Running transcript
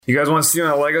You guys want to see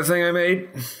my Lego thing I made?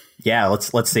 Yeah,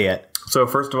 let's see it. So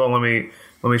first of all, let me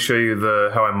show you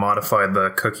how I modified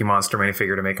the Cookie Monster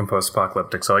minifigure to make him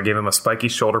post-apocalyptic. So I gave him a spiky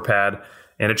shoulder pad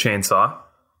and a chainsaw.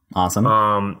 Awesome.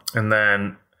 And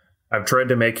then I've tried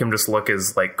to make him just look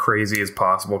as like crazy as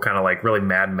possible, kind of like really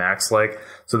Mad Max like.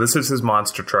 So this is his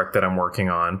monster truck that I'm working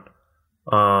on.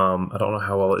 I don't know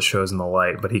how well it shows in the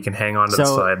light, but he can hang on to the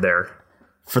side there.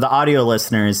 For the audio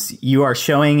listeners, you are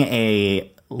showing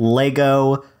a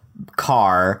Lego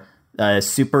car,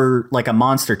 super like a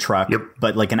monster truck,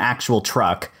 but like an actual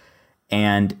truck,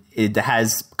 and it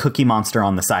has Cookie Monster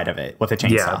on the side of it with a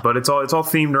chainsaw. Yeah, but it's all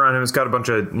themed around him. It's got a bunch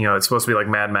of, it's supposed to be like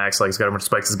Mad Max, like it's got a bunch of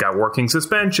spikes. It's got working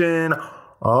suspension.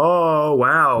 Oh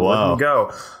wow! Whoa. Let him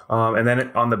go. And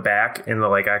then on the back in the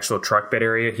like actual truck bed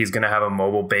area, he's gonna have a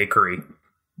mobile bakery.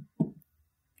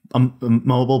 A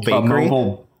mobile bakery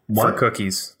for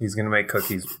cookies. He's gonna make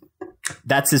cookies.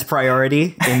 That's his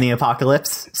priority in the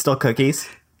apocalypse. Still cookies.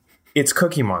 It's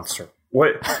Cookie Monster.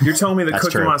 What you're telling me? The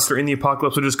Cookie true. Monster in the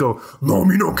apocalypse would just go, "No,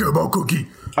 me don't care about cookie."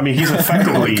 I mean, he's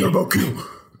effectively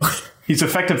he's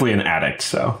effectively an addict.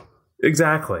 So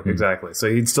exactly.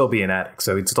 So he'd still be an addict.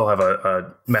 So he'd still have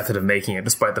a method of making it,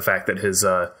 despite the fact that his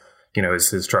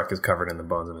his truck is covered in the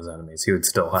bones of his enemies. He would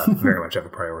still have very much have a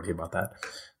priority about that.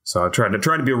 So I'm trying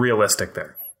to be realistic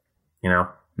there.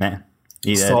 Man,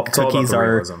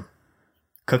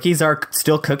 cookies are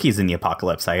still cookies in the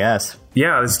apocalypse, I guess.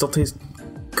 Yeah, they still taste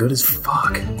good as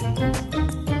fuck.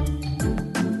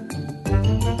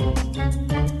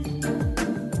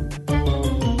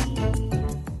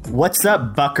 What's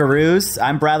up, buckaroos?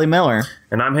 I'm Bradley Miller.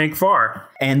 And I'm Hank Farr.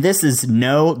 And this is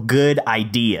No Good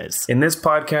Ideas. In this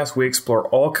podcast, we explore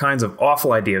all kinds of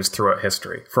awful ideas throughout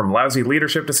history. From lousy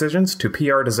leadership decisions to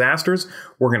PR disasters,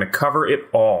 we're going to cover it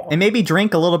all. And maybe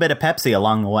drink a little bit of Pepsi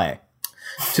along the way.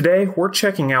 Today, we're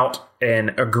checking out an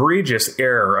egregious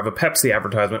error of a Pepsi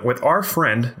advertisement with our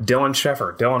friend, Dylan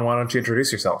Sheffer. Dylan, why don't you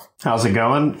introduce yourself? How's it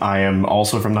going? I am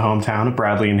also from the hometown of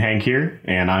Bradley and Hank here,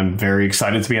 and I'm very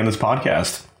excited to be on this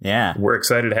podcast. Yeah. We're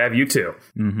excited to have you too.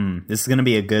 Mm-hmm. This is going to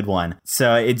be a good one.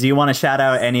 So do you want to shout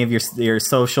out any of your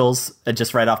socials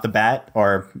just right off the bat,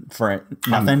 or for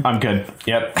nothing? I'm good.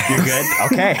 Yep. You're good?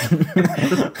 Okay.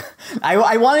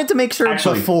 I wanted to make sure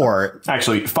before.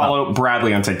 Actually, follow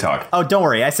Bradley on TikTok. Oh, don't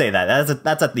worry. I say that.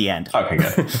 That's at the end. Okay,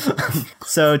 good.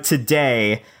 So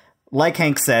today, like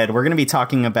Hank said, we're going to be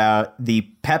talking about the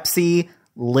Pepsi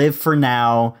Live for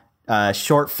Now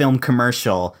short film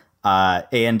commercial.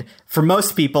 And for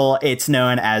most people, it's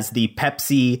known as the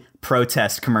Pepsi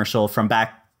protest commercial from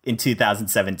back in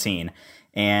 2017.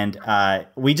 And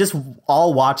we just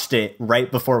all watched it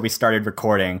right before we started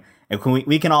recording. And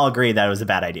we can all agree that it was a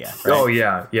bad idea. Right? Oh,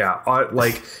 yeah.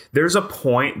 Like, there's a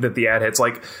point that the ad hits.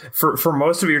 Like, for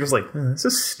most of you, you're just like, this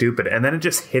is stupid. And then it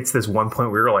just hits this one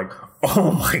point where you're like,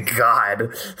 oh, my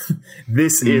God,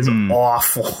 this is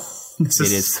awful. This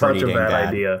is such a bad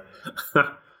idea.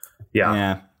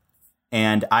 Yeah.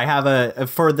 And I have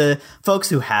for the folks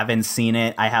who haven't seen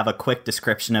it, I have a quick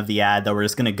description of the ad that we're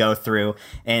just going to go through.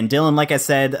 And Dylan, like I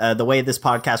said, the way this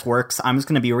podcast works, I'm just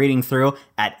going to be reading through.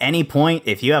 At any point,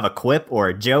 if you have a quip or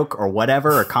a joke or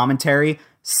whatever, or commentary,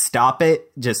 stop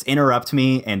it. Just interrupt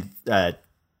me and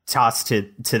toss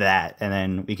to that. And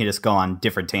then we can just go on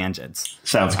different tangents.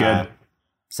 Sounds good.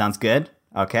 Sounds good?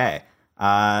 Okay.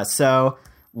 So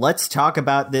let's talk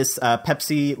about this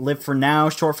Pepsi Live for Now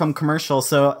short film commercial.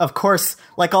 So, of course,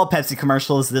 like all Pepsi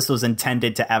commercials, this was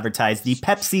intended to advertise the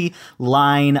Pepsi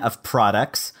line of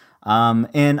products.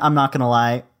 And I'm not going to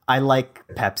lie, I like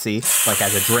Pepsi, like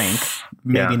as a drink.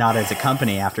 Maybe not as a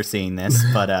company after seeing this,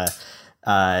 but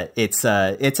it's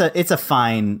a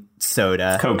fine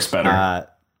soda. Coke's better.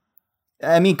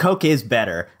 I mean, Coke is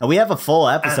better. And we have a full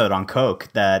episode on Coke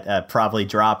that probably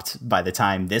dropped by the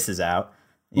time this is out.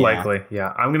 Yeah. Likely,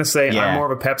 yeah. I'm going to say I'm more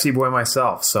of a Pepsi boy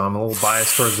myself, so I'm a little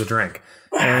biased towards the drink.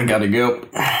 And gotta go.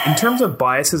 In terms of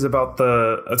biases about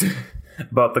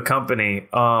the company,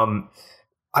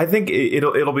 I think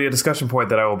it'll be a discussion point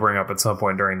that I will bring up at some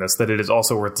point during this, that it is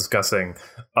also worth discussing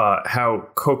how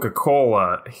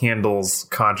Coca-Cola handles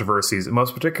controversies,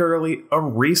 most particularly a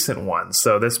recent one.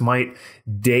 So this might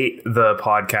date the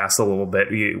podcast a little bit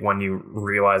when you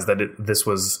realize that this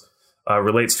was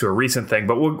relates to a recent thing,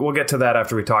 but we'll get to that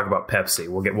after we talk about Pepsi.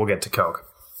 We'll get to Coke.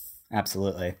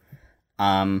 Absolutely.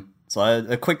 So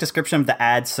a quick description of the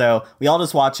ad. So we all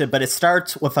just watch it, but it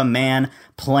starts with a man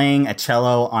playing a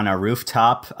cello on a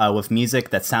rooftop with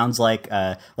music that sounds like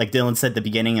Dylan said, the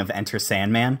beginning of Enter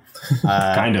Sandman.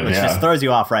 Kind of, which just throws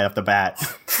you off right off the bat.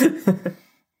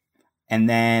 And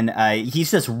then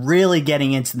he's just really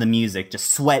getting into the music, just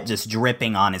sweat just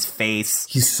dripping on his face.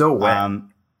 He's so wet.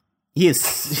 He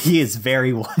is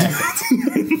very wet.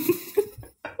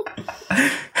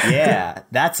 Yeah,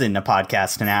 that's in the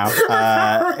podcast now.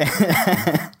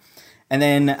 And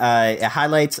then it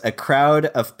highlights a crowd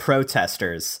of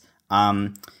protesters.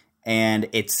 And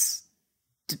it's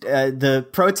the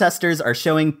protesters are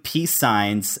showing peace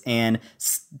signs and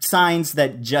signs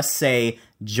that just say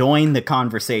 "join the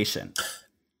conversation."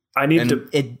 I need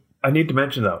to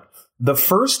mention though, the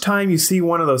first time you see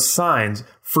one of those signs,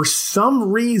 for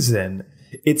some reason,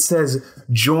 it says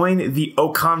 "join the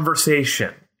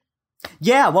conversation."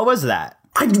 Yeah, what was that?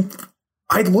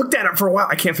 I looked at it for a while.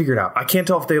 I can't figure it out. I can't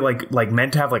tell if they like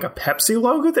meant to have like a Pepsi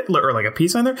logo or like a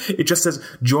peace sign there. It just says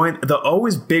join. The O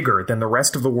is bigger than the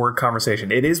rest of the word conversation.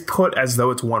 It is put as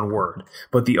though it's one word,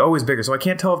 but the O is bigger. So I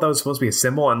can't tell if that was supposed to be a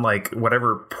symbol and like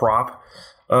whatever prop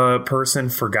person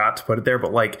forgot to put it there.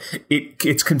 But like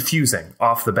it's confusing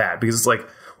off the bat because it's like,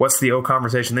 what's the O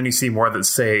conversation? Then you see more that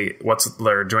say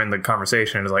join the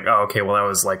conversation. And it's like, oh, okay, well, that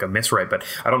was like a miswrite. But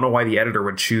I don't know why the editor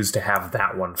would choose to have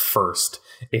that one first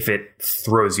if it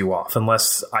throws you off,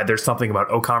 unless there's something about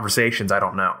O conversations I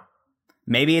don't know.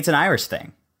 Maybe it's an Irish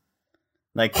thing.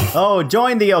 Like, oh,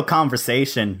 join the O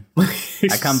conversation.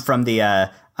 I come from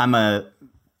I'm a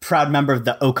proud member of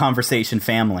the O conversation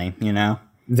family, you know?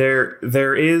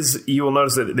 There is, you will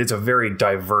notice that it's a very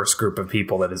diverse group of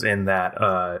people that is in that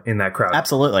crowd.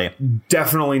 Absolutely.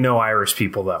 Definitely no Irish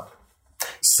people though.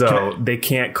 So they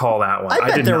can't call that one.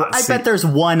 I bet there's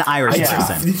one Irish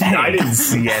person. I didn't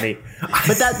see any.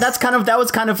 But that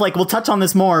was kind of like, we'll touch on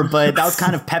this more, but that was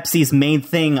kind of Pepsi's main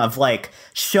thing of like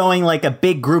showing like a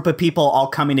big group of people all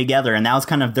coming together. And that was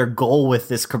kind of their goal with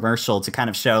this commercial, to kind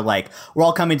of show like we're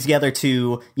all coming together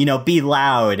to, you know, be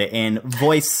loud and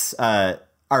voice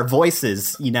our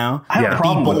voices, you know? I have a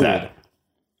problem with that.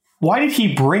 Why did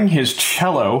he bring his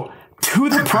cello to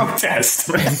the protest?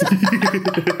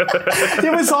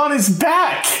 It was on his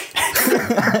back.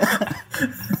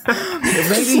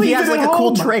 Maybe he has like a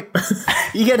cool trick.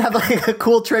 You could have like a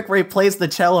cool trick where he plays the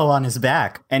cello on his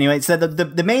back. Anyway, so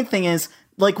the main thing is,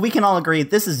 like, we can all agree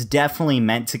this is definitely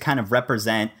meant to kind of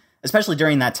represent, especially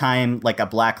during that time, like a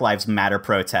Black Lives Matter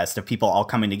protest of people all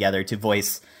coming together to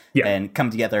voice and come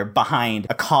together behind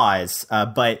a cause.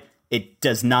 But it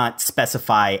does not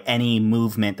specify any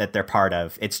movement that they're part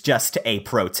of. It's just a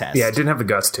protest. Yeah, it didn't have the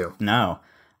guts to. No.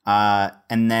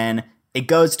 And then it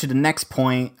goes to the next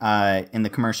point in the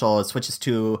commercial. It switches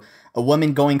to a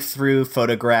woman going through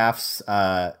photographs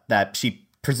that she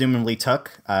presumably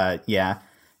took.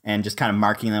 And just kind of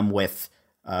marking them with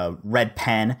red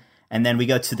pen. And then we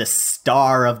go to the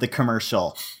star of the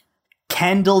commercial.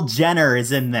 Kendall Jenner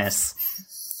is in this.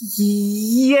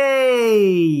 Yay!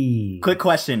 Quick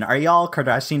question. Are y'all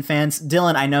Kardashian fans?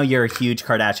 Dylan, I know you're a huge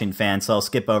Kardashian fan, so I'll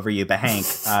skip over you. But Hank,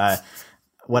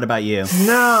 what about you?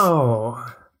 No.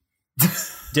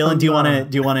 Dylan, do you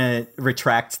want to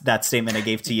retract that statement I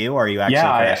gave to you, or are you actually?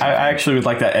 Yeah, I actually would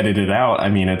like that edited out. I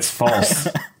mean, it's false.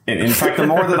 In fact, the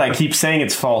more that I keep saying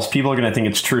it's false, people are going to think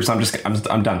it's true. So I'm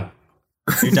done.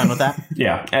 You're done with that?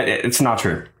 Yeah, it's not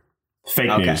true.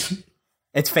 Fake news.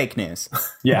 It's fake news.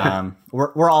 Yeah.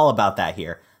 We're all about that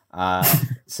here.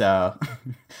 So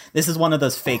this is one of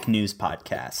those fake news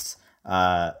podcasts.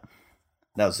 That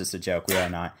was just a joke. We are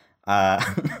not.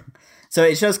 So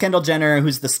it shows Kendall Jenner,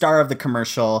 who's the star of the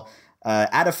commercial,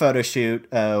 at a photo shoot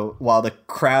while the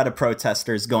crowd of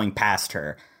protesters going past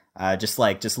her, just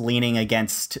leaning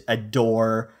against a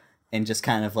door and just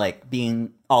kind of like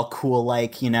being all cool,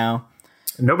 like, you know.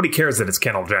 Nobody cares that it's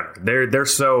Kendall Jenner. They're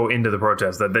so into the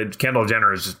protest that Kendall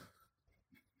Jenner is just.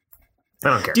 I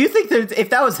don't care. Do you think that if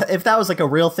that was like a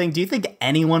real thing, do you think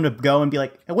anyone would go and be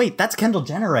like, oh, wait, that's Kendall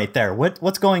Jenner right there?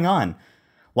 What's going on?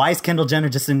 Why is Kendall Jenner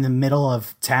just in the middle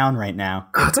of town right now?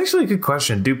 That's actually a good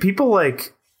question. Do people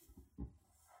like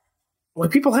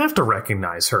people have to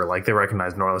recognize her like they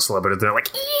recognize normal celebrities? They're like,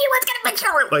 let's get a picture.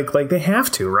 Like they have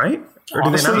to, right? Or do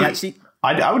they not?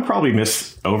 I would probably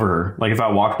miss over her. Like if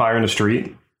I walked by her in the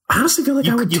street. I honestly feel like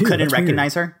I would. You couldn't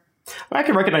recognize her? I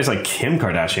can recognize like Kim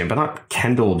Kardashian, but not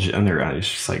Kendall Jenner. It's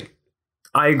just like.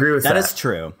 I agree with that. That is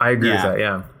true. I agree with that,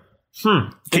 yeah.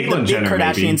 Caitlyn Jenner,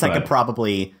 Kardashians maybe, I could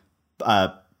probably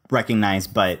recognize,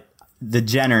 but the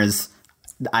Jenners,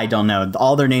 I don't know.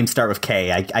 All their names start with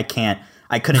K. I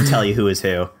couldn't tell you who is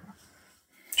who.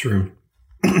 True.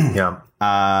 Yeah.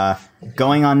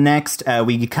 Going on next,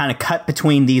 we kind of cut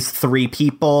between these three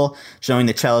people, showing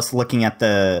the cellist looking at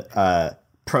the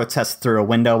protest through a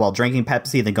window while drinking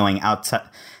Pepsi, then going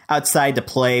outside to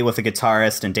play with a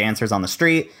guitarist and dancers on the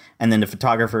street. And then the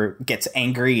photographer gets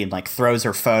angry and like throws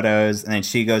her photos, and then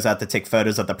she goes out to take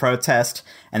photos of the protest.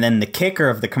 And then the kicker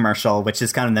of the commercial, which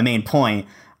is kind of the main point,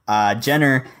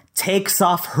 Jenner takes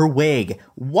off her wig,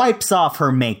 wipes off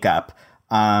her makeup.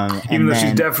 Even though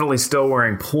she's definitely still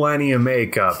wearing plenty of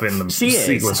makeup in the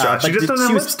sequence shot. She just doesn't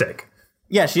have lipstick.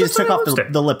 Yeah, she just took off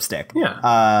the lipstick.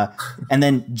 Yeah. And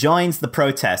then joins the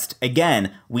protest.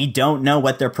 Again, we don't know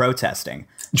what they're protesting.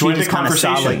 Join the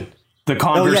conversation. The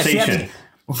conversation.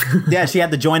 She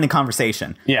had to join the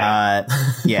conversation. Yeah.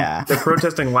 Yeah. They're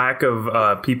protesting lack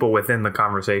of people within the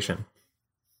conversation.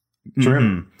 True.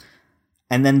 Mm-hmm.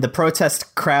 And then the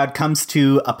protest crowd comes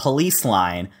to a police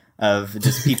line of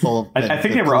just people. I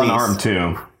think they were unarmed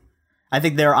too. I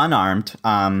think they're unarmed.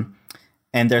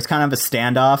 And there's kind of a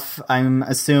standoff, I'm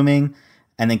assuming.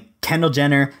 And then Kendall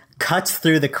Jenner cuts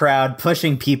through the crowd,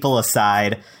 pushing people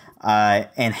aside,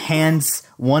 and hands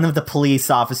one of the police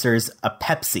officers a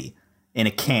Pepsi in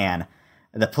a can.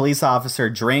 The police officer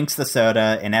drinks the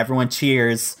soda, and everyone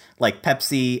cheers like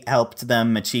Pepsi helped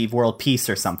them achieve world peace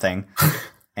or something.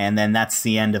 And then that's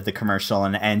the end of the commercial,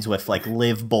 and it ends with like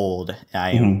 "Live bold."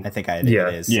 I think it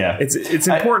is. Yeah, it's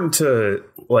important to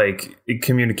like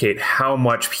communicate how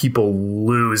much people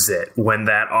lose it when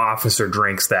that officer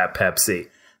drinks that Pepsi.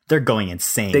 They're going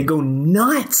insane. They go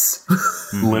nuts,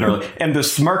 literally. And the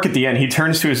smirk at the end, he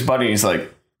turns to his buddy, and he's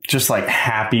like, just like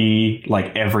happy,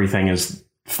 like everything is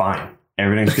fine,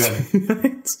 everything's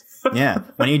good. Yeah,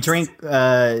 when you drink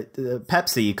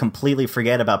Pepsi, you completely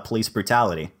forget about police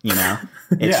brutality. You know,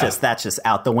 it's that's just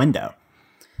out the window.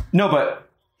 No, but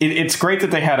it's great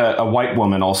that they had a white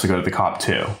woman also go to the cop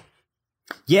too.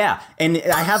 Yeah, and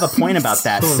I have a point about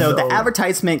that. So the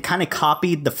advertisement kind of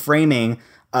copied the framing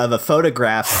of a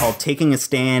photograph called "Taking a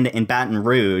Stand in Baton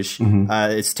Rouge."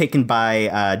 It's taken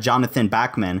by Jonathan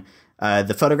Bachman.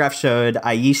 The photograph showed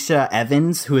Aisha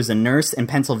Evans, who is a nurse in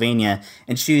Pennsylvania,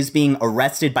 and she was being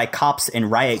arrested by cops in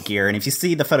riot gear. And if you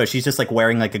see the photo, she's just like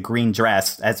wearing like a green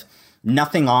dress, has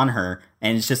nothing on her,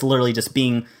 and it's just literally just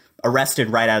being arrested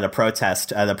right out of the protest.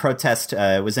 The protest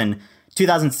was in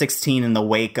 2016 in the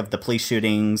wake of the police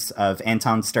shootings of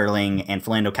Anton Sterling and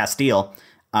Philando Castile.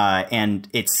 And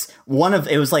it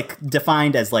was like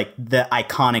defined as like the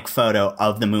iconic photo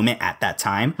of the movement at that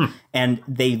time. And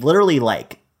they literally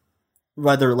like,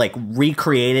 whether like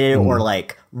recreated it or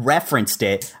like referenced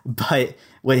it, but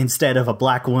instead of a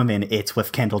black woman, it's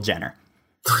with Kendall Jenner.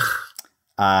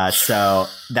 So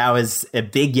that was a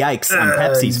big yikes on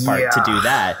Pepsi's part to do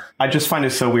that. I just find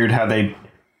it so weird how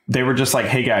they were just like,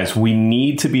 hey guys, we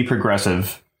need to be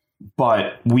progressive,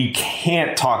 but we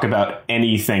can't talk about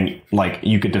anything like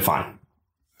you could define.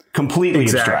 Completely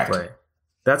abstract.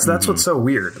 That's what's so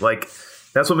weird. Like,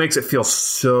 that's what makes it feel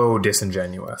so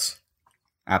disingenuous.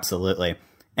 Absolutely.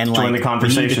 And join the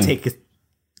conversation.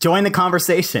 Join the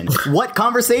conversation. What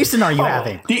conversation are you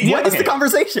having? What is the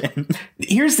conversation?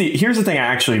 Here's the thing I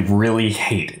actually really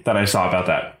hate that I saw about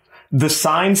that. The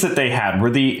signs that they had were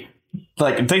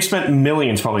they spent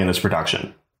millions probably in this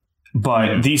production.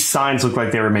 But these signs look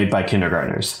like they were made by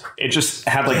kindergartners. It just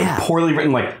had like a poorly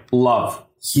written like love.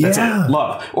 That's it.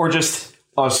 Love. Or just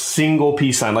a single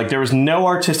peace sign. Like there was no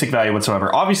artistic value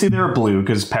whatsoever. Obviously they were blue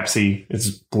because Pepsi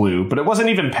is blue, but it wasn't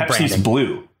even Pepsi's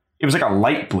blue. It was like a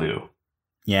light blue.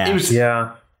 Yeah.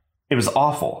 It was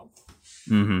awful.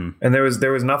 Mm-hmm. And there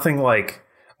was nothing like,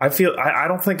 I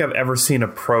don't think I've ever seen a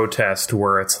protest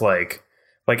where it's like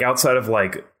outside of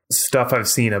like stuff I've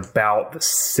seen about the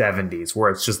 70s where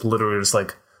it's just literally just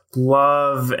like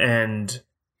love and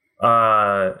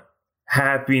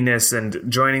happiness and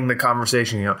joining the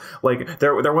conversation, you know, like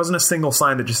there wasn't a single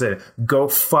sign that just said go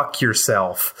fuck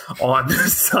yourself on the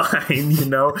sign, you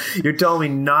know. You're telling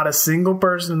me not a single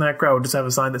person in that crowd would just have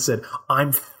a sign that said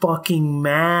I'm fucking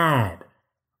mad,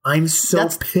 I'm so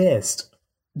pissed.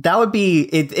 That would be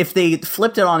if they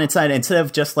flipped it on its side instead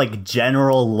of just like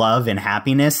general love and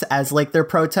happiness as like their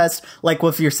protest. Like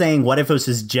if you're saying, what if it was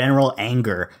just general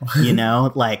anger, you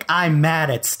know, like I'm mad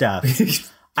at stuff.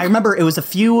 I remember it was a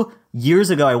few years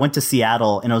ago. I went to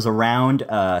Seattle and it was around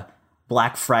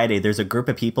Black Friday. There's a group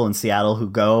of people in Seattle who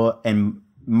go and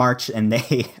march, and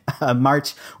they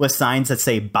march with signs that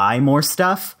say buy more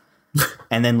stuff.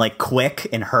 And then like quick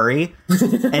and hurry.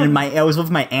 And I was with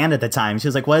my aunt at the time. She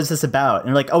was like, what is this about?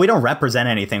 And we're like, oh, we don't represent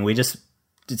anything.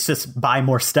 It's just buy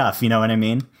more stuff. You know what I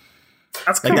mean?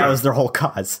 That's like that was their whole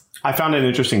cause. I found an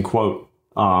interesting quote.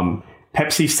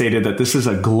 Pepsi stated that this is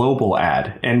a global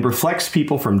ad and reflects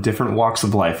people from different walks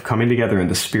of life coming together in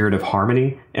the spirit of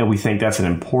harmony. And we think that's an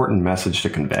important message to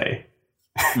convey.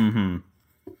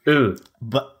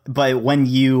 But when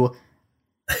you...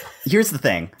 Here's the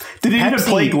thing. Did it even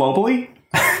play globally?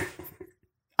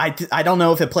 I don't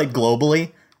know if it played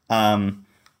globally,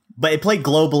 but it played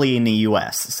globally in the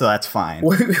U.S., so that's fine.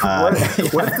 What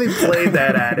if they played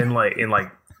that ad in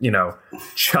like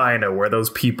China, where those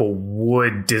people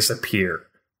would disappear.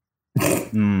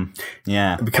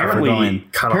 Yeah.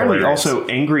 Apparently also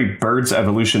Angry Birds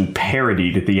Evolution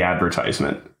parodied the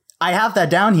advertisement. I have that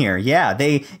down here. Yeah,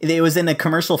 it was in a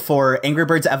commercial for Angry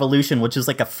Birds Evolution, which is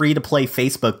like a free-to-play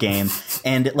Facebook game,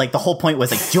 and like the whole point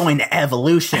was like join the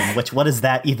evolution. Which what does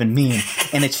that even mean?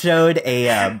 And it showed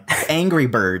a Angry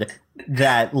Bird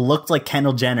that looked like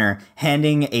Kendall Jenner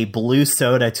handing a blue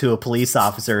soda to a police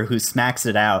officer who smacks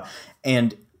it out,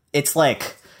 and it's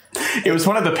like it was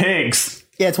one of the pigs.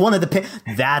 Yeah, it's one of the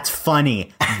That's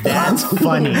funny. That's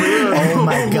funny. Oh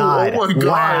my god. Oh my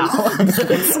god. Wow.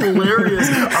 That's hilarious.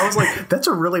 I was like, that's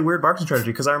a really weird marketing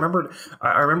strategy, because I remember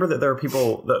that there were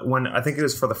people that when I think it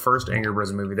was for the first Angry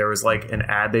Birds movie, there was like an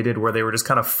ad they did where they were just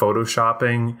kind of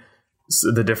photoshopping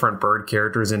the different bird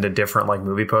characters into different like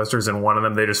movie posters, and one of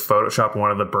them they just photoshopped one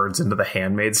of the birds into the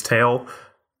Handmaid's Tale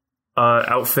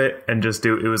outfit, and just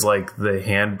it was like the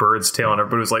hand bird's tail, and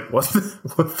everybody was like, what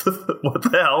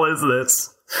the hell is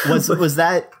this? Was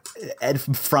that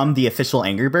from the official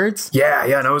Angry Birds? Yeah,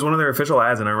 no, it was one of their official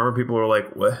ads, and I remember people were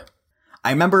like, what? I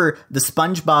remember the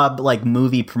SpongeBob like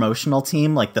movie promotional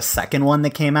team, like the second one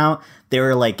that came out, they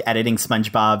were like editing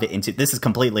SpongeBob into, this is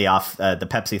completely off the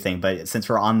Pepsi thing, but since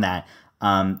we're on that,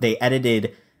 they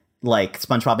edited like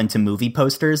SpongeBob into movie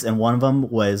posters, and one of them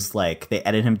was like they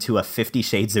edited him to a 50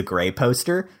 Shades of Grey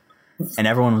poster, and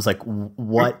everyone was like,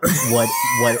 what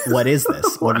is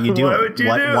this? What are you doing?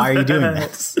 Why are you doing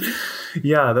this?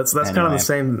 Yeah, that's anyway. kind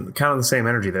of the same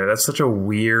energy there. That's such a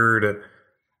weird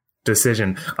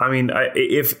decision. I mean,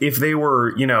 if they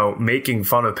were, making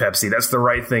fun of Pepsi, that's the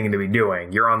right thing to be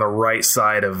doing. You're on the right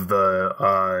side of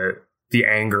the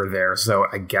anger there, so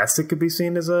I guess it could be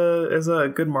seen as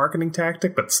a good marketing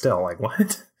tactic, but still, like,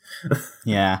 what?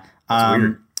 Yeah,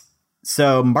 weird.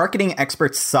 So marketing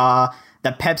experts saw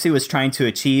that Pepsi was trying to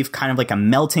achieve kind of like a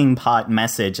melting pot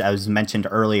message, as mentioned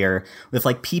earlier, with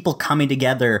like people coming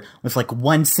together with like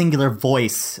one singular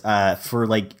voice for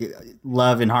like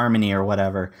love and harmony or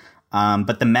whatever.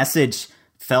 But the message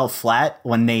fell flat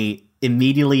when they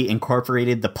immediately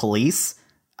incorporated the police.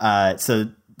 So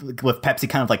with Pepsi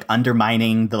kind of like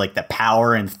undermining the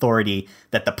power and authority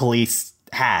that the police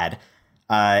had.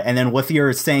 And then what you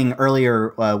were saying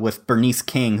earlier with Bernice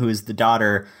King, who is the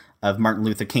daughter of Martin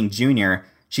Luther King Jr.,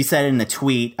 she said in the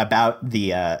tweet about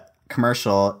the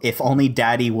commercial, if only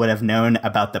daddy would have known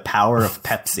about the power of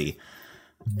Pepsi.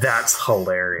 That's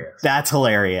hilarious.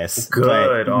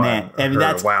 Good. But, man, I mean,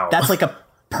 that's like a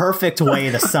perfect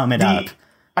way to sum it up.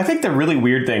 I think the really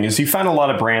weird thing is you find a lot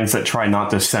of brands that try not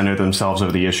to center themselves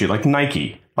over the issue, like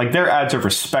Nike. Like their ads are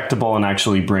respectable and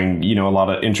actually bring, a lot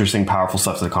of interesting, powerful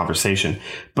stuff to the conversation.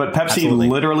 But Pepsi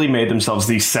literally made themselves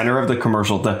the center of the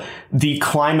commercial. The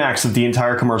climax of the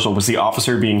entire commercial was the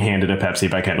officer being handed a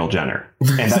Pepsi by Kendall Jenner.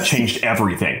 And that changed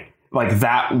everything. Like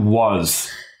that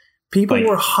was... People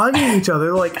were hugging each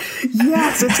other, like,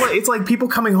 yes, it's like people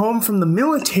coming home from the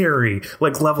military,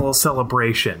 like level of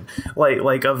celebration,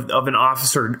 like of an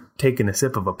officer taking a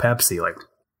sip of a Pepsi, like,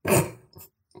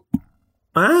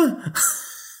 huh?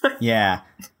 Yeah,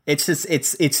 it's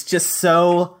just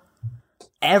so,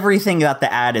 everything about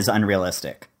the ad is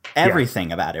unrealistic.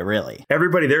 Everything about it, really.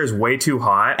 Everybody there is way too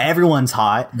hot. Everyone's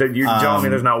hot. You're telling me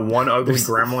there's not one ugly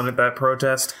gremlin at that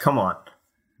protest? Come on.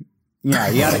 Yeah,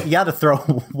 you got to throw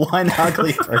one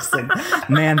ugly person.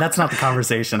 Man, that's not the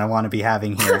conversation I want to be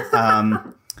having here.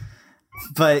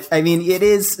 But I mean, it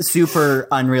is super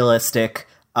unrealistic.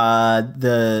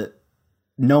 No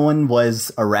one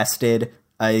was arrested.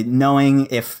 Knowing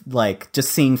if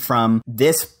just seeing from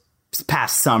this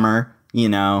past summer,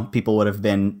 people would have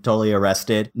been totally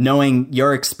arrested. Knowing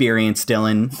your experience,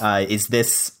 Dylan, is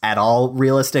this at all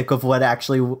realistic of what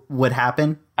actually would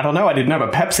happen? I don't know. I didn't have a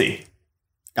Pepsi.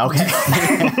 Okay.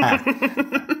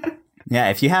 Yeah,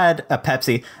 if you had a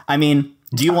Pepsi, I mean,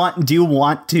 do you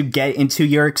want to get into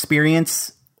your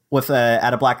experience with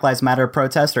at a Black Lives Matter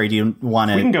protest, or do you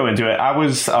want to? We can go into it. I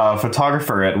was a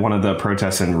photographer at one of the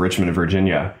protests in Richmond,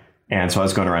 Virginia, and so I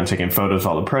was going around taking photos of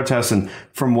all the protests. And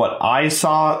from what I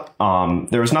saw,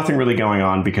 there was nothing really going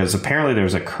on because apparently there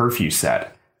was a curfew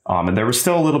set. And there was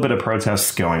still a little bit of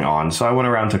protests going on. So I went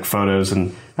around, took photos,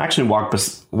 and actually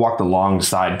walked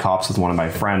alongside cops with one of my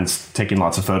friends, taking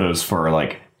lots of photos for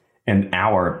like an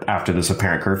hour after this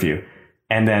apparent curfew.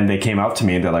 And then they came up to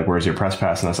me and they're like, "Where's your press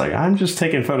pass?" And I was like, "I'm just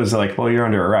taking photos." They're like, "Well, you're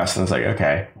under arrest." And I was like,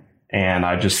 "Okay." And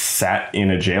I just sat in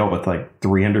a jail with like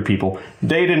 300 people.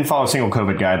 They didn't follow a single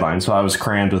COVID guideline. So I was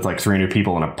crammed with like 300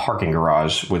 people in a parking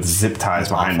garage with zip ties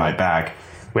behind my back.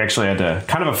 We actually had to,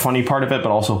 kind of a funny part of it, but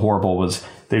also horrible, was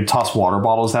they'd toss water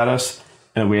bottles at us,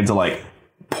 and we had to like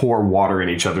pour water in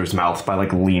each other's mouths by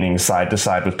like leaning side to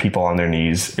side with people on their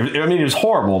knees. It was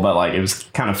horrible, but like it was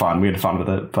kind of fun. We had fun with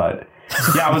it. But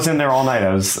yeah, I was in there all night.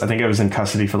 I think I was in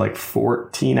custody for like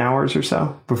 14 hours or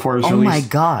so before I was released. Oh my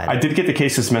God. I did get the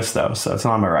case dismissed though, so it's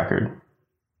not on my record.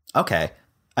 Okay.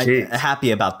 I'm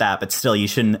happy about that, but still, you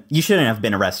shouldn't have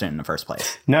been arrested in the first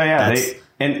place. No, yeah,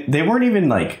 they weren't even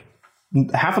like,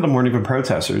 half of them weren't even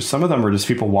protesters. Some of them were just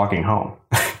people walking home,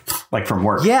 like from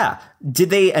work. Yeah.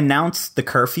 Did they announce the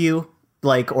curfew,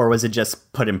 like, or was it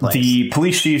just put in place? The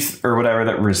police chief or whatever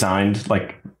that resigned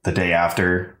like the day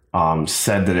after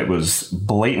said that it was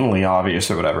blatantly obvious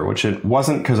or whatever, which it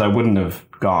wasn't because I wouldn't have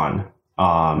gone.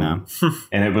 No.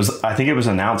 And I think it was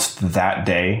announced that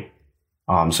day.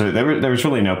 So there was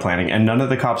really no planning, and none of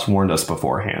the cops warned us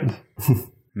beforehand.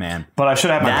 Man. But I should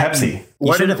have my Pepsi.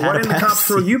 Why didn't the cops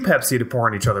throw you Pepsi to pour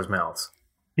in each other's mouths?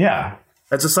 Yeah.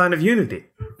 That's a sign of unity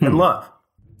and love.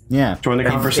 Yeah. Join the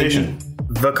conversation.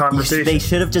 The conversation. They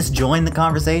should have just joined the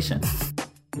conversation.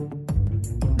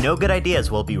 No Good Ideas.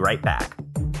 We'll be right back.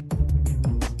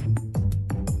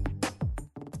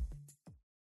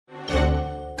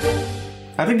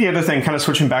 I think the other thing, kind of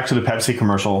switching back to the Pepsi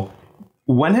commercial,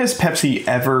 when has Pepsi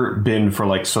ever been for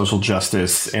like social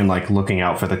justice and like looking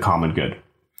out for the common good?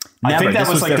 Never. I think that This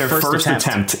was like their first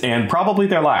attempt and probably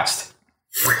their last.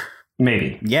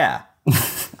 Maybe. Yeah.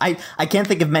 I can't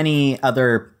think of many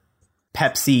other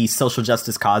Pepsi social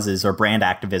justice causes or brand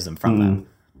activism from them.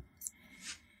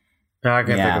 No, I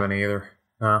can't think of any either.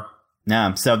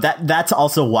 No, so that's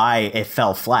also why it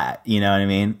fell flat. You know what I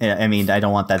mean? I mean, I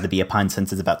don't want that to be a pun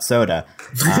since it's about soda.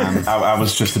 I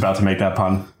was just about to make that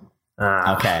pun.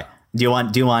 Okay. Do you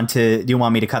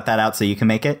want me to cut that out so you can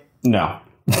make it? No.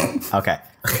 Okay.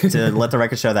 To let the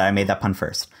record show that I made that pun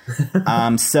first.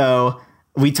 So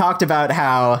we talked about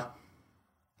how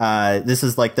this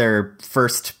is like their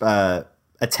first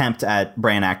attempt at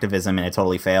brand activism, and it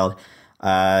totally failed.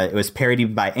 It was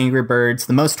parodied by Angry Birds.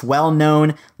 The most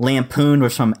well-known lampoon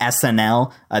was from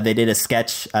SNL. They did a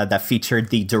sketch that featured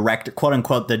the director, quote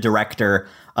unquote, the director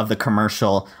of the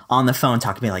commercial on the phone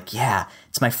talking to me like, yeah,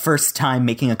 it's my first time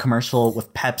making a commercial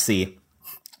with Pepsi.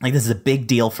 Like, this is a big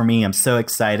deal for me. I'm so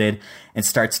excited. And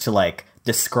starts to like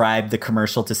describe the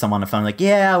commercial to someone on the phone. Like,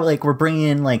 yeah, like we're bringing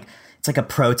in like, it's like a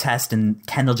protest, and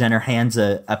Kendall Jenner hands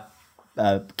a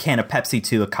can of Pepsi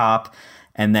to a cop.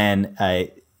 And then,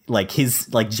 like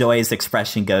his like joyous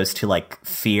expression goes to like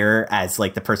fear as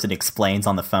like the person explains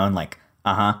on the phone, like,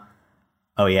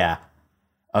 oh yeah,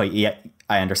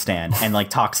 I understand, and like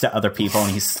talks to other people,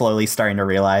 and he's slowly starting to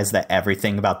realize that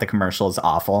everything about the commercial is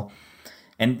awful.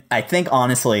 And I think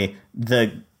honestly,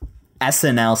 the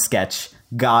SNL sketch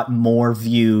got more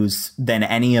views than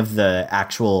any of the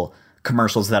actual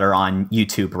commercials that are on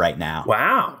YouTube right now.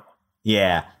 Wow.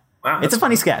 Yeah. Wow. It's a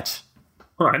funny sketch.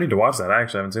 Oh, I need to watch that. I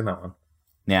actually haven't seen that one.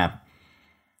 Yeah.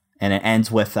 And it ends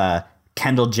with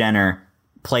Kendall Jenner,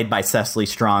 played by Cecily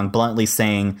Strong, bluntly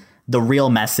saying the real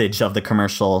message of the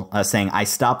commercial, saying, I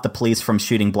stopped the police from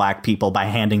shooting black people by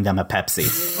handing them a Pepsi.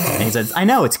 And he says, I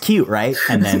know, it's cute, right?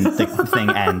 And then the thing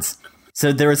ends.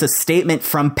 So there was a statement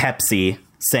from Pepsi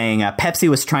saying Pepsi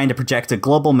was trying to project a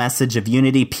global message of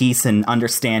unity, peace, and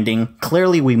understanding.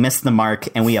 Clearly, we missed the mark,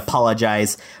 and we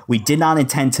apologize. We did not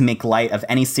intend to make light of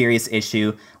any serious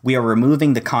issue. We are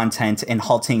removing the content and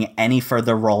halting any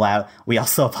further rollout. We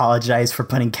also apologize for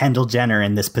putting Kendall Jenner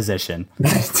in this position.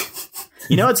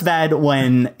 You know it's bad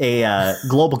when a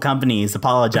global company is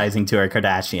apologizing to a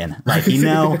Kardashian. Like, you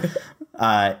know,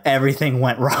 everything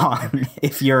went wrong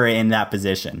if you're in that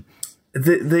position.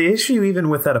 The issue even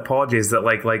with that apology is that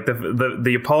like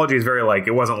the apology is very like,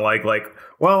 it wasn't like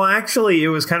well, actually it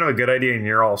was kind of a good idea and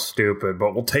you're all stupid,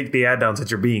 but we'll take the ad down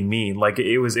since you're being mean. Like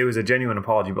it was a genuine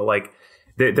apology, but like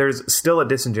there's still a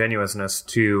disingenuousness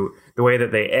to the way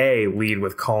that they lead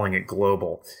with calling it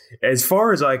global. As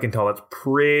far as I can tell, that's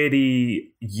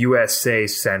pretty USA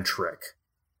centric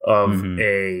of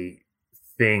a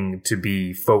thing to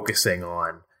be focusing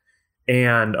on.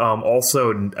 And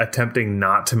also attempting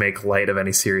not to make light of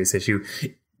any serious issue.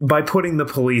 By putting the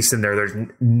police in there, there's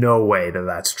no way that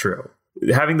that's true.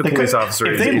 Having the police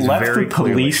officer if they left very the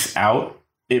police out,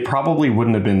 it probably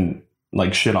wouldn't have been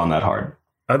like shit on that hard.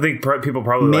 I think people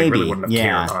probably like, really wouldn't have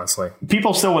cared, honestly.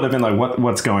 People still would have been like,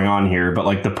 what's going on here? But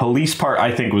like the police part,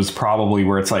 I think, was probably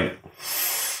where it's like,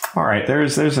 all right,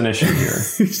 there's an issue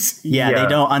here. Yeah, they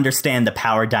don't understand the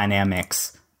power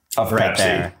dynamics of right Pepsi.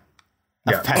 there.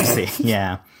 Of Pepsi,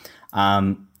 yeah.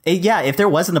 If there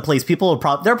wasn't the police, people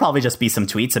would there'd probably just be some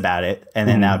tweets about it, and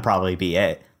then that would probably be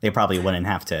it. They probably wouldn't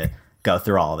have to go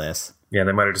through all this. Yeah,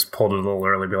 they might have just pulled it a little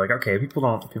early, be like, okay, people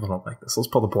don't like this. Let's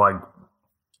pull the plug.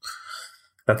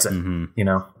 That's it. You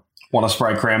know. Want a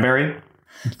Sprite cranberry?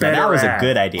 That was a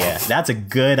good idea. That's a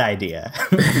good idea.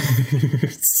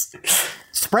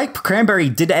 Sprite cranberry.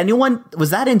 Was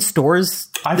that in stores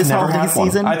this holiday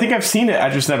season? I think I've seen it. I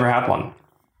just never had one.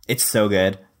 It's so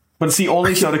good. But it's the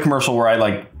only soda commercial where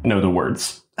I know the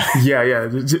words. Yeah.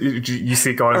 You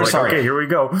see going sorry. Okay, here we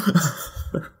go.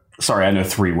 Sorry, I know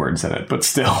 3 words in it, but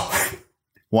still.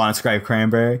 Want a Sprite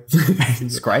cranberry?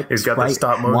 Sprite. He's got the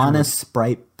stop motion. Want a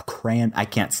Sprite cran? I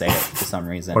can't say it for some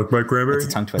reason. Want Sprite cranberry? It's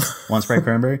a tongue twist. Want Sprite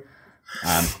cranberry?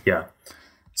 Yeah.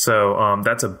 So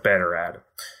that's a better ad.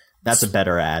 That's a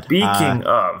better ad. Speaking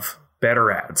of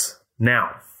better ads,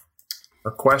 now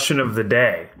our question of the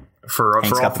day for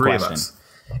all 3 of us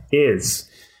is: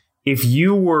 if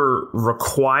you were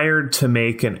required to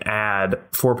make an ad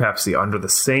for Pepsi under the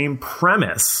same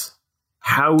premise,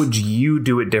 how would you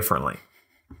do it differently?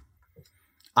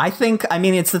 I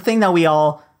mean, it's the thing that we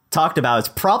all talked about. It's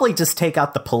probably just take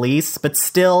out the police, but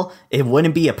still, it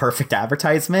wouldn't be a perfect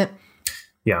advertisement.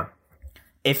 Yeah.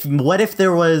 What if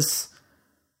there was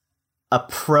a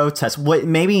protest? What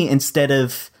maybe instead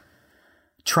of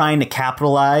trying to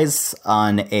capitalize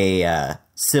on a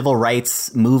civil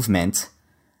rights movement,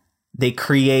 they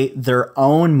create their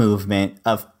own movement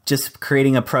of just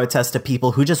creating a protest of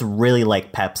people who just really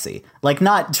like Pepsi. Like,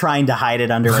 not trying to hide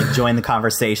it under, join the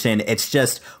conversation. It's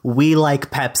just, we like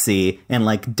Pepsi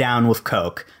and, down with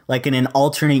Coke. Like, in an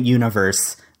alternate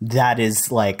universe, that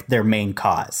is, their main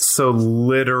cause. So,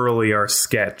 literally our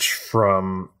sketch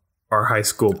from our high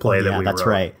school play that we wrote. That's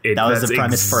right. That was the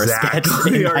premise for a sketch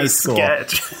in high school.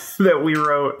 Sketch that we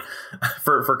wrote,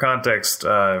 for context,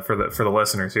 for the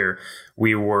listeners here.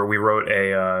 We wrote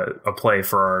a play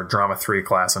for our drama 3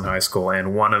 class in high school,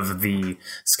 and one of the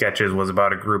sketches was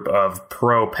about a group of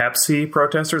pro Pepsi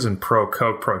protesters and pro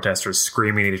Coke protesters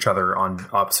screaming at each other on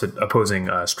opposing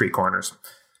street corners.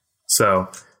 So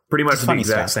pretty much the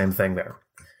exact same thing there.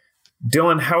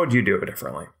 Dylan, how would you do it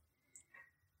differently?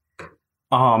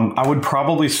 I would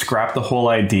probably scrap the whole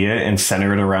idea and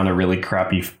center it around a really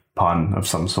crappy pun of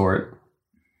some sort.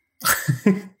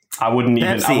 I wouldn't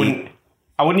even.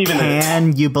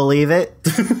 Can you believe it?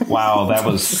 Wow, that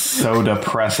was so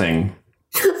depressing.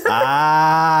 See,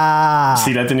 that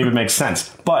didn't even make sense.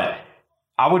 But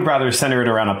I would rather center it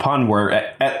around a pun where,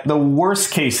 at the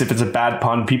worst case, if it's a bad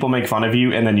pun, people make fun of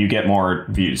you and then you get more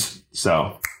views.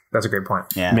 So that's a great point.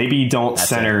 Yeah, maybe don't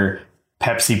center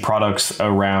Pepsi products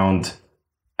around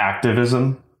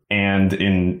activism and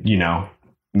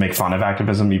make fun of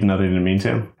activism, even though they didn't mean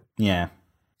to. Yeah.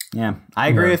 I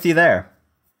agree with you there.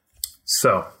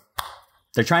 So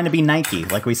they're trying to be Nike,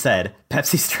 like we said.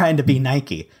 Pepsi's trying to be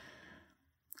Nike.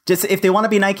 Just if they want to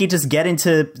be Nike, just get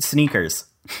into sneakers.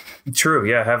 True,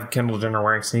 yeah. Have Kendall Jenner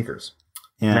wearing sneakers.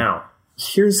 Yeah. Now,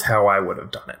 here's how I would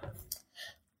have done it.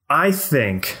 I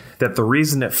think that the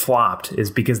reason it flopped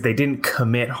is because they didn't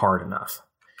commit hard enough.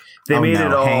 They made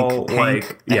it all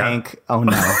Hank. Oh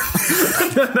no!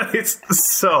 It's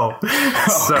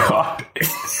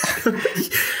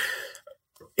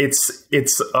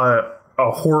it's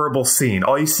a horrible scene.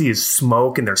 All you see is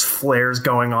smoke and there's flares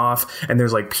going off and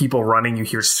there's people running. You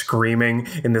hear screaming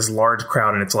in this large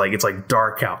crowd and it's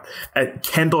dark out.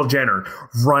 Kendall Jenner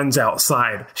runs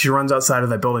outside. She runs outside of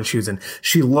that building she was in.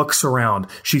 She looks around.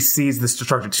 She sees this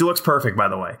destruction. She looks perfect, by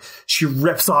the way. She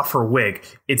rips off her wig.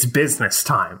 It's business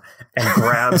time, and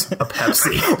grabs a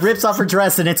Pepsi. Rips off her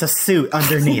dress and it's a suit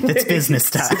underneath. It's business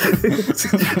time.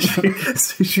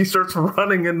 She starts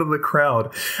running into the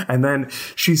crowd and then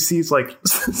she sees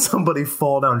somebody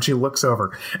fall down. She looks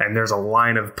over and there's a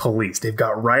line of police. They've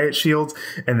got riot shields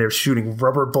and they're shooting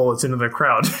rubber bullets into the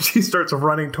crowd. She starts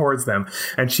running towards them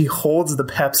and she holds the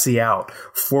Pepsi out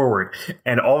forward,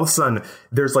 and all of a sudden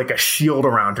there's a shield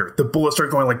around her. The bullets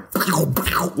start going like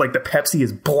the Pepsi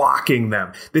is blocking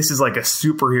them. This is like a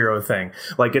superhero thing.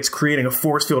 It's creating a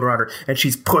force field around her, and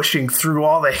she's pushing through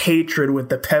all the hatred with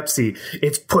the Pepsi.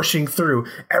 It's pushing through.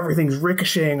 Everything's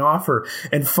ricocheting off her,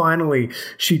 and finally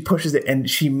she pushes it and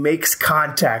she makes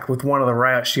contact with one of the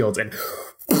riot shields, and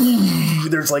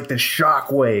there's this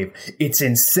shock wave. It's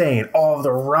insane. All of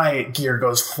the riot gear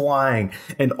goes flying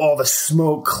and all the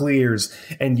smoke clears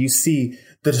and you see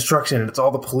the destruction, and it's all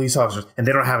the police officers, and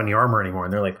they don't have any armor anymore,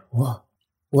 and they're like, whoa,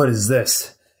 what is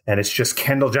this? And it's just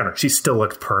Kendall Jenner. She still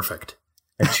looks perfect,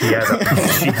 and she has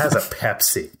a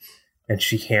Pepsi, and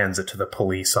she hands it to the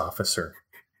police officer,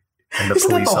 and the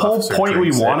Isn't police that the whole officer point we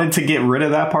drinks it. wanted to get rid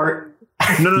of that part?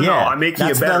 No. I'm making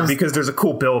it better because there's a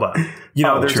cool build-up.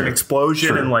 There's an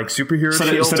explosion and superhero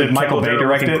shields. So did Michael Bay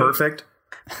direct it? Perfect.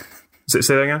 Say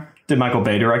that again. Did Michael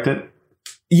Bay direct it?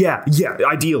 Yeah.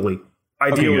 Ideally,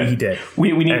 he did.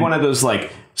 We need one of those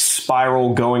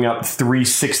spiral going up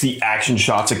 360 action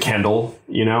shots of Kendall,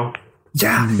 you know?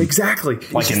 Yeah, exactly.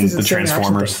 Like in the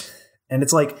Transformers. And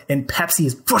it's like, and Pepsi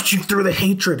is pushing through the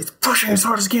hatred. It's pushing as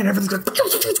hard as it can. Everything's like,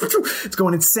 it's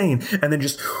going insane. And then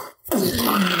just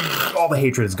all the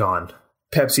hatred is gone.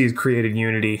 Pepsi has created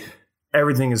unity.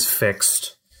 Everything is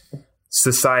fixed.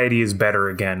 Society is better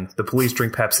again. The police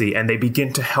drink Pepsi and they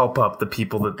begin to help up the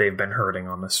people that they've been hurting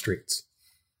on the streets.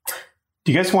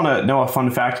 Do you guys want to know a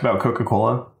fun fact about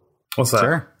Coca-Cola? What's that?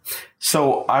 Sure.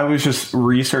 So I was just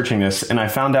researching this and I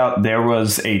found out there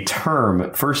was a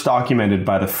term first documented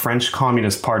by the French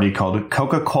Communist Party called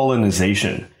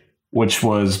Coca-Colanization, which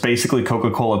was basically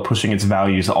Coca-Cola pushing its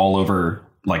values all over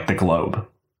like the globe.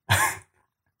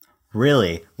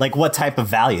 Really? Like what type of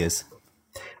values?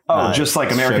 Oh, just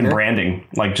like American sugar? branding,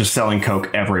 like just selling Coke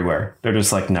everywhere. They're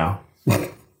just like, no.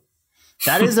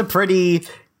 That is a pretty...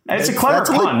 It's a clever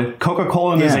pun.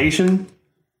 Coca-Colanization.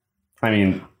 I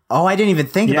mean... Oh, I didn't even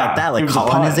think Yeah, about that. it Like was a pun.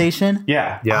 colonization?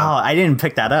 Yeah. Yeah. Oh, I didn't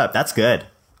pick that up. That's good.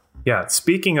 Yeah,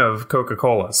 speaking of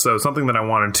Coca-Cola, so something that I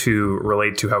wanted to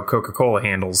relate to how Coca-Cola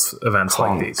handles events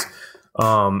like these.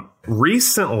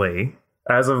 Recently,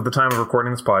 as of the time of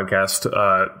recording this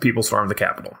podcast, people stormed the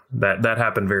Capitol. That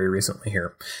happened very recently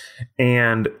here.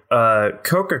 And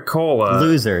Coca-Cola...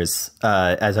 Losers,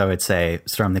 as I would say,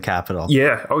 storm the Capitol.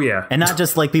 Yeah, oh yeah. And not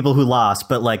just like people who lost,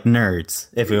 but like nerds,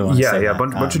 if we want to say that.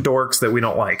 Bunch of dorks that we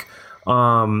don't like.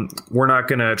 We're not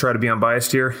going to try to be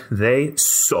unbiased here. They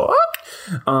suck.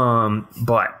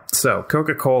 But so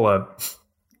Coca-Cola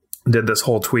did this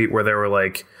whole tweet where they were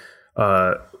like,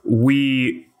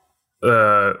 we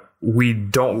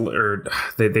don't, or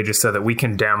they just said that we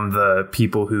condemn the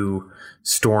people who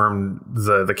stormed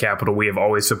the Capitol. We have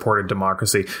always supported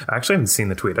democracy. I actually haven't seen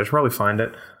the tweet. I should probably find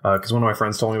it because one of my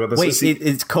friends told me about this. Wait,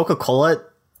 it's Coca-Cola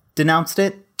denounced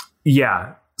it?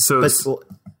 Yeah. So But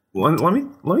let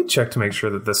me check to make sure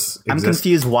that this exists. I'm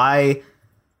confused. Why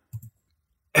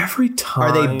Every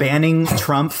time are they banning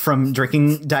Trump from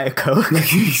drinking Diet Coke?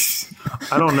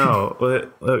 I don't know.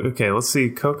 Okay, let's see.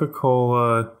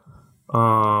 Coca-Cola.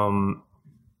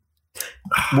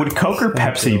 Would Coke or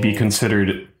Pepsi be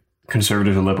considered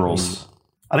conservative or liberals?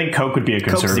 I think Coke would be a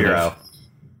Coke conservative. Zero.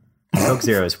 Coke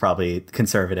Zero is probably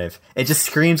conservative. It just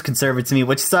screams conservative to me,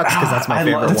 which sucks because that's my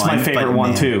favorite one. That's my favorite but, one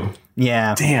man, too.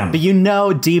 Yeah. Damn. But you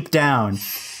know deep down.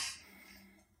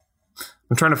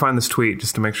 I'm trying to find this tweet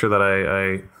just to make sure that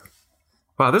I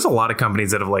wow, there's a lot of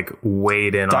companies that have like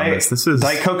weighed in on this. This is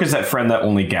Diet Coke is that friend that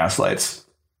only gaslights.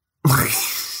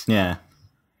 Yeah.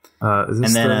 Is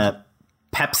this And then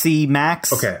Pepsi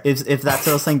Max, Okay. if that's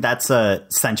the thing, that's a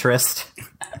centrist.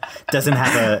 Doesn't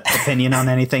have an opinion on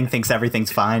anything, thinks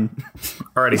everything's fine.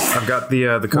 alrighty. I've got the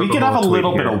Coca-Cola We can have a tweet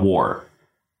little here. bit of war.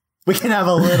 We can have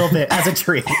a little bit as a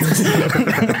treat.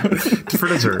 for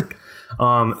dessert.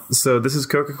 So this is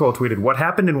Coca-Cola tweeted, "What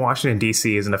happened in Washington,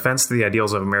 D.C. is an offense to the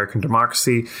ideals of American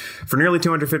democracy. For nearly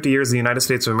 250 years, the United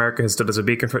States of America has stood as a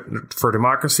beacon for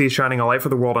democracy, shining a light for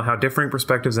the world on how differing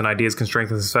perspectives and ideas can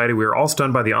strengthen society. We are all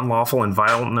stunned by the unlawful and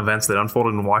violent events that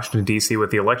unfolded in Washington, D.C. With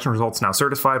the election results now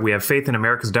certified, we have faith in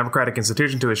America's democratic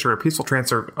institution to assure a peaceful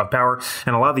transfer of power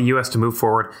and allow the U.S. to move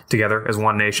forward together as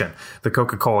one nation." The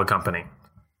Coca-Cola Company.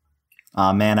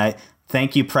 Oh man, I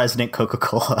thank you, President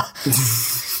Coca-Cola.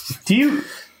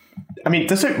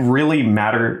 Does it really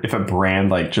matter if a brand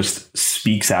like just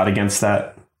speaks out against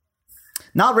that?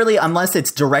 Not really, unless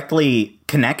it's directly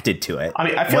connected to it. I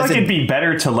mean, I feel like it'd be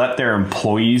better to let their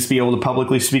employees be able to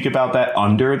publicly speak about that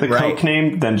under the Coke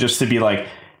name than just to be like,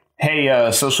 hey,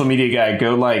 social media guy,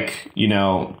 go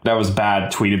that was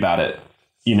bad, tweet about it.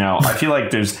 I feel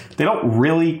like they don't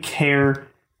really care,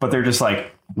 but they're just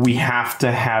like, we have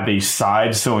to have a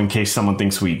side so in case someone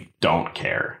thinks we don't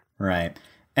care. Right.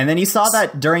 And then you saw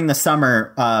that during the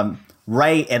summer,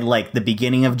 right at like the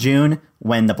beginning of June,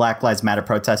 when the Black Lives Matter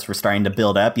protests were starting to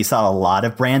build up, you saw a lot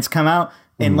of brands come out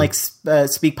and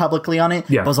speak publicly on it.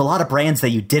 Yeah. But it was a lot of brands that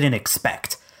you didn't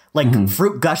expect. Like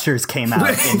Fruit Gushers came out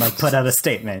and put out a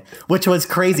statement, which was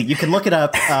crazy. You can look it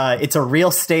up. It's a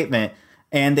real statement.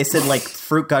 And they said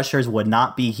Fruit Gushers would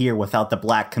not be here without the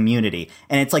black community.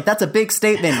 And it's like, that's a big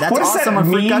statement. That's what does awesome that on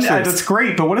Fruit mean? Gushers. That's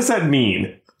great, but what does that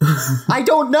mean? I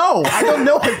don't know. I don't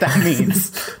know what that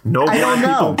means. No I don't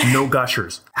black know. people, no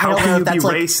gushers. I How don't know can if you be that's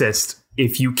like- racist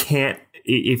if you can't?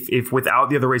 If without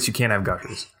the other race you can't have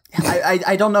gushers?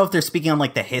 I don't know if they're speaking on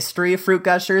the history of Fruit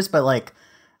Gushers, but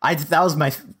that was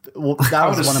one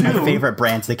of my favorite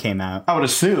brands that came out. I would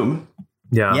assume.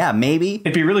 Yeah, Yeah, maybe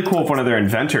It'd be really cool if one of their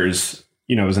inventors,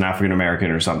 was an African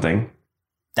American or something.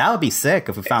 that would be sick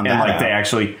if we found And that out. they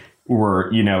actually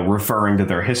were, referring to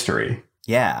their history.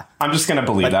 Yeah, I'm just going to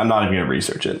believe that. I'm not even going to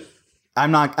research it.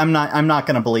 I'm not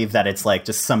going to believe that it's like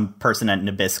just some person at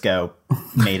Nabisco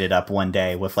made it up one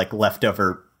day with like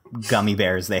leftover gummy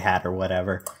bears they had or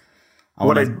whatever. I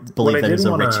want to believe that there's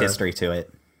a rich history to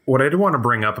it. What I did want to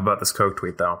bring up about this Coke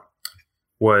tweet, though,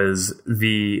 was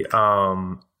the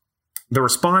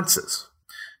responses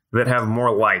that have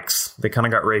more likes. They kind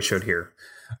of got ratioed here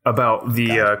about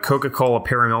the Coca-Cola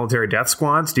paramilitary death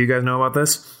squads. Do you guys know about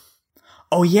this?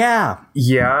 Oh, yeah.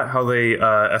 Yeah, how they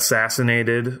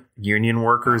assassinated union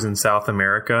workers in South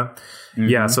America. Mm-hmm.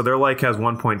 Yeah, so their like has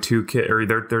 1.2K, or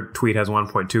their tweet has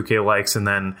 1.2K likes, and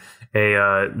then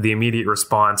the immediate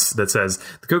response that says,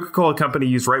 the Coca-Cola company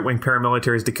used right-wing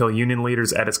paramilitaries to kill union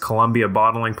leaders at its Columbia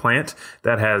bottling plant.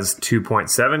 That has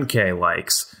 2.7K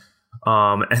likes.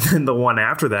 And then the one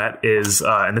after that is,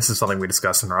 and this is something we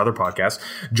discussed in our other podcast,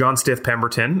 John Stith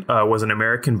Pemberton was an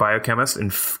American biochemist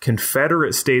and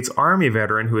Confederate States Army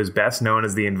veteran who is best known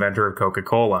as the inventor of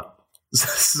Coca-Cola.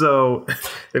 So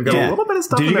they've got a little bit of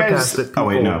stuff in their past that people... Oh,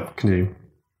 wait, no. Continue.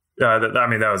 I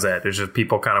mean, that was it. It's just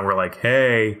people kind of were like,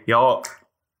 hey, y'all...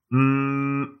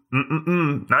 not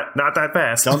that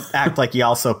fast. Don't act like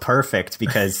y'all so perfect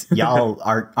because y'all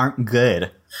aren't good.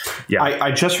 Yeah,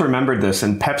 I just remembered this,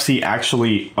 and Pepsi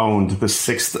actually owned the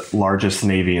 6th largest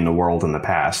navy in the world in the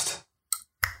past.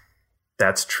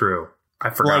 That's true. I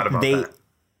forgot about that.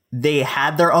 They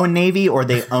had their own navy, or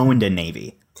they owned a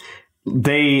navy.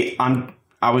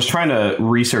 I was trying to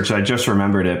research it. I just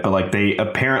remembered it, but like they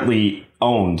apparently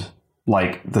owned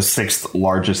like the 6th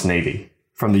largest navy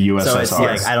from the USSR. So it's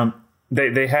like, I don't.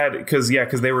 They had because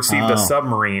they received a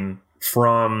submarine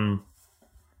from.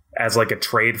 As like a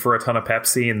trade for a ton of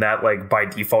Pepsi, and that like by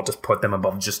default just put them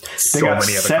above just so many other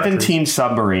 17 countries.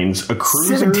 Submarines, a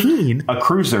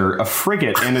cruiser, a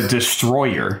frigate, and a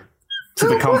destroyer to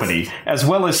the company, as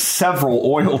well as several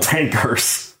oil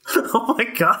tankers. Oh my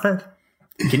god!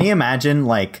 Can you imagine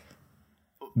like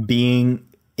being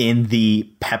in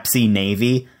the Pepsi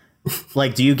Navy?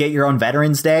 Like, do you get your own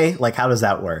Veterans Day? Like, how does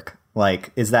that work?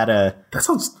 Like, is that that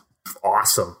sounds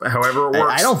awesome. However it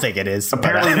works. I don't think it is.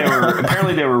 Apparently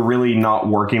they were really not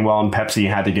working well, and Pepsi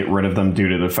had to get rid of them due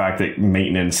to the fact that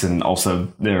maintenance, and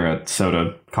also they're a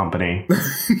soda company.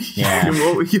 Yeah.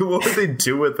 What would they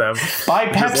do with them? Buy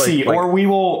Pepsi, or we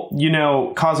will,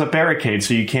 cause a barricade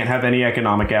so you can't have any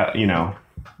economic,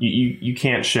 you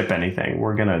can't ship anything.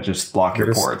 We're gonna just block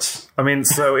your ports. I mean,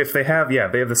 so if they have the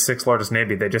 6th largest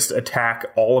navy, they just attack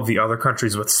all of the other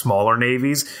countries with smaller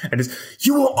navies and just,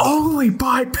 you will only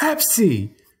buy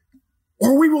Pepsi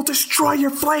or we will destroy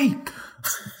your fleet.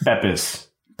 Beppis.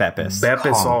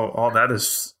 All that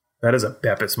is a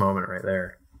Beppis moment right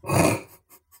there.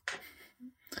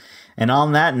 And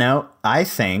on that note, I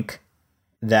think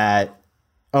that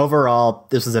overall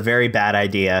this was a very bad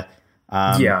idea.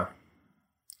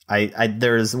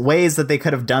 There's ways that they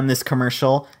could have done this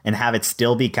commercial and have it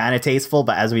still be kind of tasteful,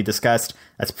 but as we discussed,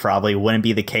 that's probably wouldn't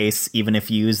be the case. Even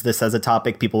if you use this as a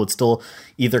topic, people would still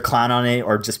either clown on it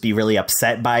or just be really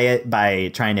upset by it, by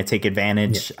trying to take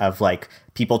advantage of like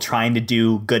people trying to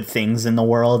do good things in the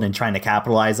world and trying to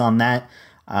capitalize on that.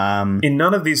 In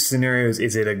none of these scenarios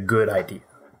is it a good idea.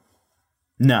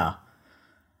 No.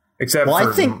 Except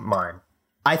for mine.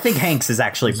 I think Hank's is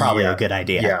actually probably a good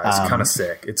idea. Yeah, it's kind of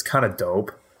sick. It's kind of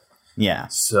dope. Yeah.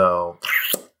 So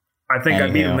I think I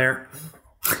beat him there.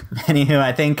 Anywho,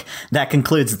 I think that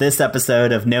concludes this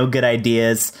episode of No Good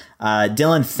Ideas.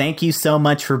 Dylan, thank you so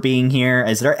much for being here.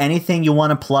 Is there anything you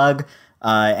want to plug?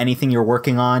 Anything you're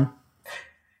working on?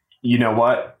 You know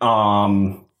what?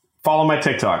 Follow my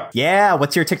TikTok. Yeah,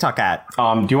 what's your TikTok at?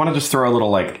 Do you want to just throw a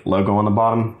little like logo on the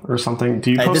bottom or something?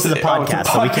 Do you? This is a podcast,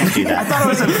 so we can't do that. I thought it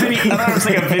was a video. I thought it was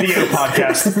like a video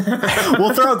podcast.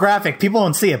 We'll throw a graphic. People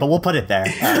won't see it, but we'll put it there.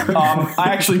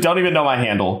 I actually don't even know my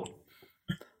handle.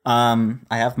 I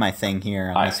have my thing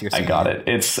here. I got it.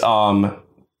 It's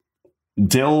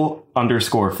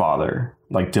Dill_father,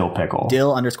 like dill pickle.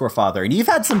 Dill_father, and you've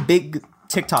had some big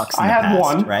TikToks. In the past,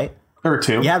 one, right? Or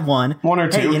two. You had one or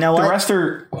two. Hey, you know what? The rest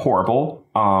are horrible.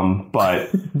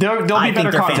 But there'll be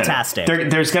better content. Fantastic.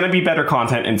 There's going to be better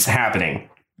content, and it's happening.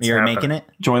 You're making it?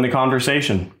 Join the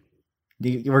conversation.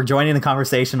 We're joining the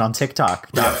conversation on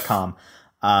TikTok.com.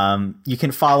 You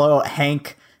can follow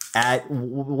Hank at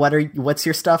what's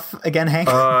your stuff again, Hank?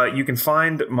 You can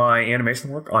find my animation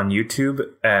work on YouTube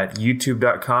at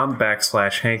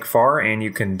youtube.com/HankFar, and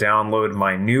you can download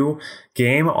my new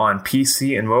game on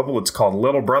PC and mobile. It's called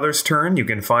Little Brother's Turn. You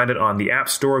can find it on the App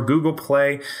Store, Google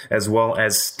Play, as well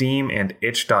as Steam and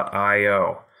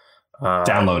itch.io.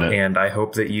 Download it. And I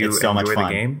hope that you enjoy the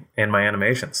game and my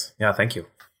animations. Yeah, thank you.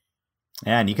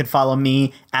 And you can follow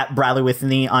me at Bradley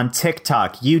Whitney on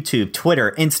TikTok, YouTube,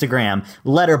 Twitter, Instagram,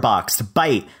 Letterboxd,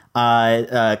 Byte,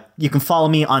 You can follow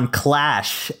me on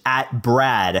Clash at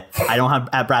Brad. I don't have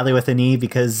at Bradley with an E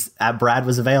because at Brad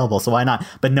was available, so why not?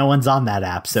 But no one's on that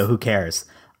app, so who cares?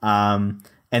 And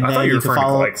I then thought you were can referring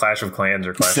follow. to like Clash of Clans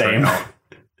or Clash Same. Royale.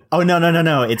 Oh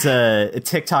no! It's a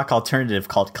TikTok alternative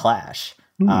called Clash.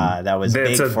 That was big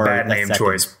It's a for bad a name second.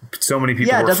 choice. So many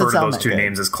people Yeah, it doesn't refer to sound those that two good.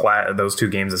 names as those two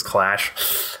games as Clash.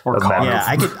 Or Doesn't Call.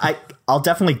 matter. Yeah, I'll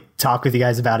definitely talk with you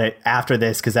guys about it after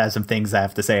this because I have some things I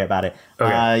have to say about it.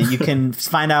 Okay. You can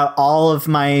find out all of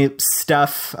my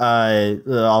stuff,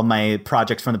 all my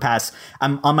projects from the past.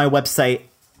 I'm on my website,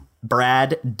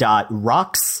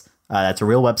 brad.rocks. That's a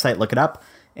real website. Look it up.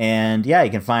 And yeah,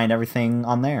 you can find everything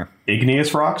on there.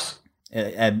 Igneous Rocks?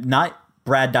 Not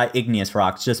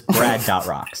brad.igneousrocks, just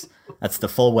brad.rocks. That's the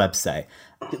full website.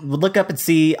 Look up and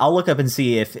see. I'll look up and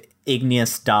see if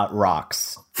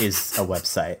igneous.rocks is a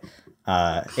website.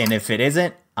 And if it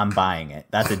isn't, I'm buying it.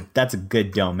 That's a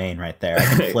good domain right there. I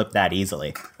can flip that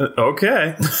easily.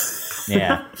 Okay.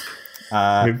 Yeah.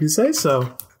 If you say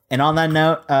so. And on that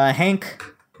note, Hank,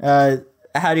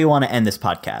 how do you want to end this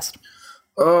podcast?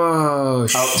 Oh,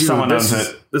 shoot. someone this owns is,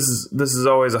 it. This is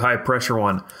always a high pressure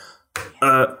one.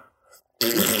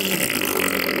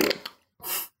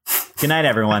 Good night,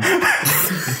 everyone.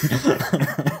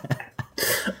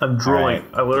 I'm drooling. All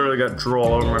right. I literally got drool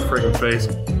all over my freaking face.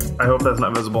 I hope that's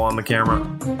not visible on the camera.